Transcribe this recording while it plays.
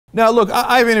Now, look,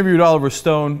 I've interviewed Oliver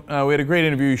Stone. We had a great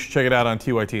interview. You should check it out on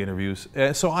TYT Interviews.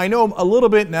 So I know him a little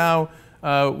bit now.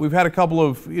 We've had a couple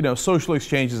of, social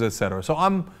exchanges, etc. So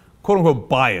I'm quote-unquote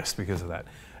biased because of that.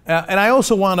 And I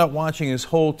also wound up watching his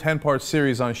whole 10-part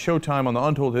series on Showtime on the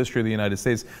untold history of the United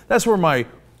States. That's where my,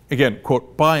 again,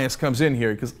 quote, bias comes in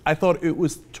here, because I thought it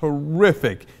was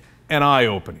terrific and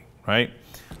eye-opening, right?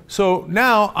 So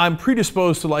now I'm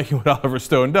predisposed to liking what Oliver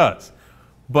Stone does.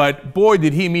 But boy,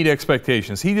 did he meet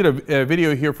expectations. He did a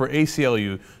video here for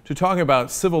ACLU to talk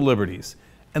about civil liberties.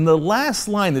 And the last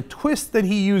line, the twist that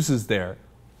he uses there,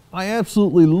 I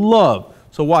absolutely love.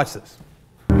 So watch this.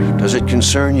 Does it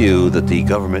concern you that the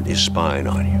government is spying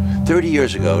on you? 30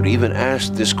 years ago, to even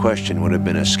ask this question would have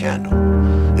been a scandal.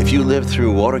 If you lived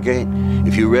through Watergate,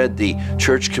 if you read the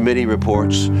Church Committee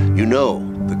reports, you know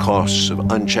the costs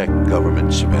of unchecked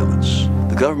government surveillance.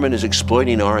 The government is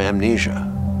exploiting our amnesia.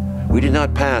 We did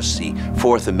not pass the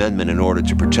Fourth Amendment in order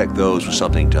to protect those with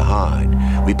something to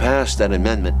hide. We passed that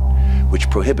amendment which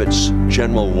prohibits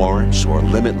general warrants or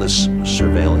limitless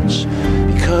surveillance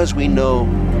because we know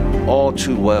all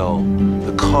too well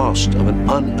the cost of an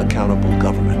unaccountable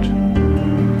government.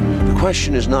 The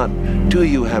question is not, do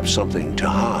you have something to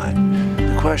hide?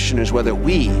 The question is whether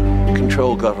we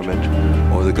control government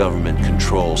or the government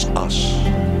controls us.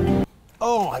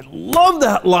 Oh, I love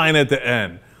that line at the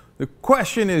end. The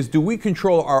question is, do we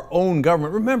control our own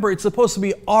government? Remember, it's supposed to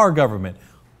be our government,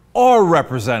 our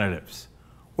representatives.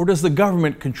 Or does the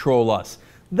government control us?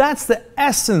 That's the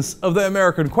essence of the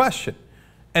American question.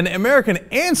 And the American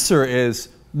answer is,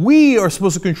 we are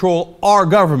supposed to control our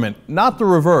government, not the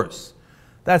reverse.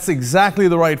 That's exactly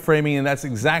the right framing, and that's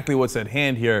exactly what's at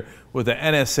hand here with the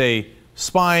NSA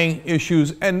spying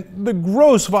issues and the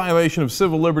gross violation of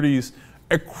civil liberties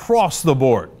across the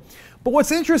board. But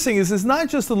what's interesting is it's not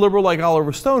just the liberal like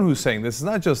Oliver Stone who's saying this. It's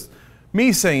not just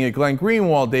me saying it, Glenn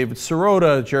Greenwald, David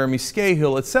Sirota, Jeremy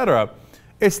Scahill, etc.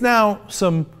 It's now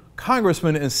some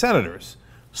congressmen and senators.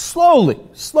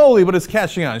 Slowly, but it's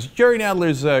catching on. Jerry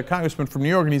Nadler's a congressman from New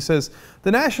York, and he says,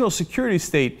 the national security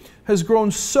state has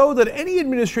grown so that any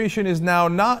administration is now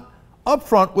not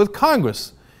upfront with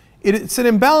Congress. It's an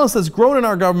imbalance that's grown in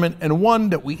our government and one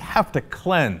that we have to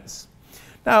cleanse.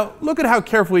 Now, look at how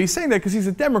carefully he's saying that, because he's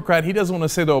a Democrat. He doesn't want to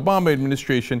say the Obama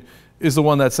administration is the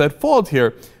one that's at fault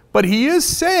here. But he is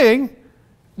saying,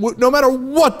 no matter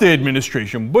what the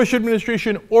administration, Bush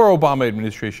administration or Obama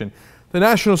administration, the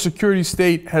national security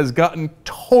state has gotten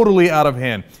totally out of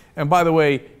hand. And by the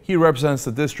way, he represents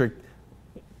the district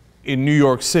in New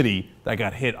York City that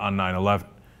got hit on 9/11.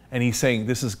 And he's saying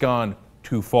this has gone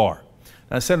too far.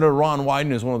 Now, Senator Ron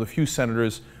Wyden is one of the few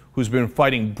senators who's been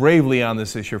fighting bravely on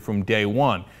this issue from day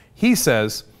one. He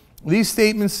says these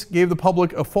statements gave the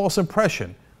public a false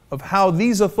impression of how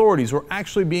these authorities were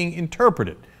actually being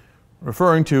interpreted,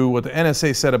 referring to what the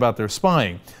NSA said about their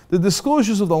spying. The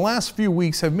disclosures of the last few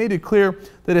weeks have made it clear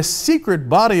that a secret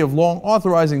body of law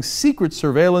authorizing secret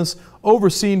surveillance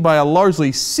overseen by a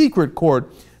largely secret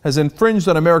court has infringed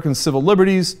on American civil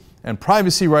liberties and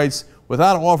privacy rights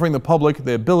without offering the public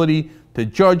the ability to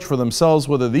judge for themselves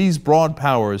whether these broad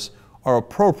powers are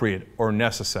appropriate or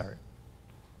necessary.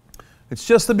 It's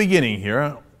just the beginning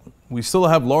here. We still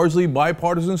have largely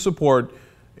bipartisan support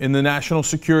in the national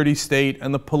security state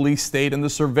and the police state and the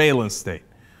surveillance state.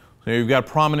 So you've got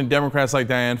prominent Democrats like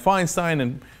Dianne Feinstein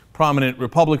and prominent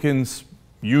Republicans,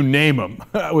 you name them,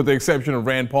 with the exception of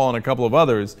Rand Paul and a couple of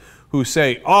others, who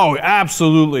say, oh,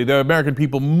 absolutely, the American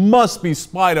people must be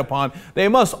spied upon. They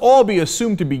must all be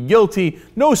assumed to be guilty.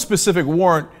 No specific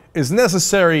warrant is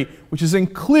necessary, which is in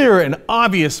clear and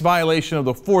obvious violation of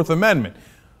the Fourth Amendment.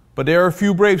 But there are a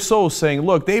few brave souls saying,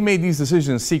 look, they made these decisions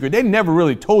in secret. They never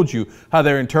really told you how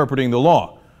they're interpreting the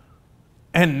law.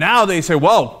 And now they say,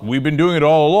 well, we've been doing it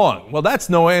all along. Well, that's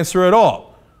no answer at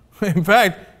all. In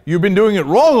fact, you've been doing it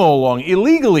wrong all along,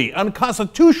 illegally,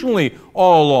 unconstitutionally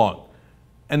all along.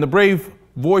 And the brave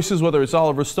voices, whether it's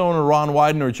Oliver Stone or Ron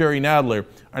Wyden or Jerry Nadler,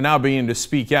 are now beginning to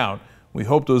speak out. We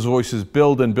hope those voices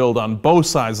build and build on both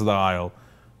sides of the aisle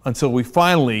until we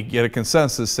finally get a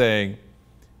consensus saying,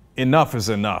 enough is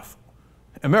enough.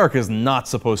 America is not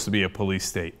supposed to be a police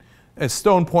state. As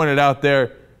Stone pointed out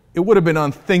there, it would have been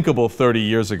unthinkable 30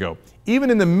 years ago. Even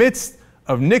in the midst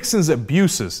of Nixon's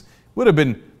abuses, would have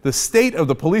been the state of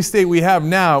the police state we have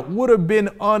now would have been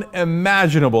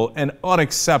unimaginable and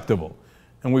unacceptable.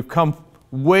 And we've come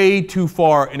way too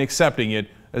far in accepting it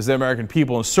as the American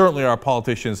people, and certainly our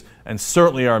politicians, and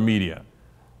certainly our media.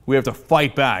 We have to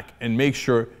fight back and make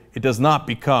sure it does not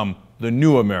become the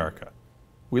new America.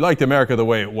 We liked America the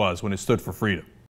way it was when it stood for freedom.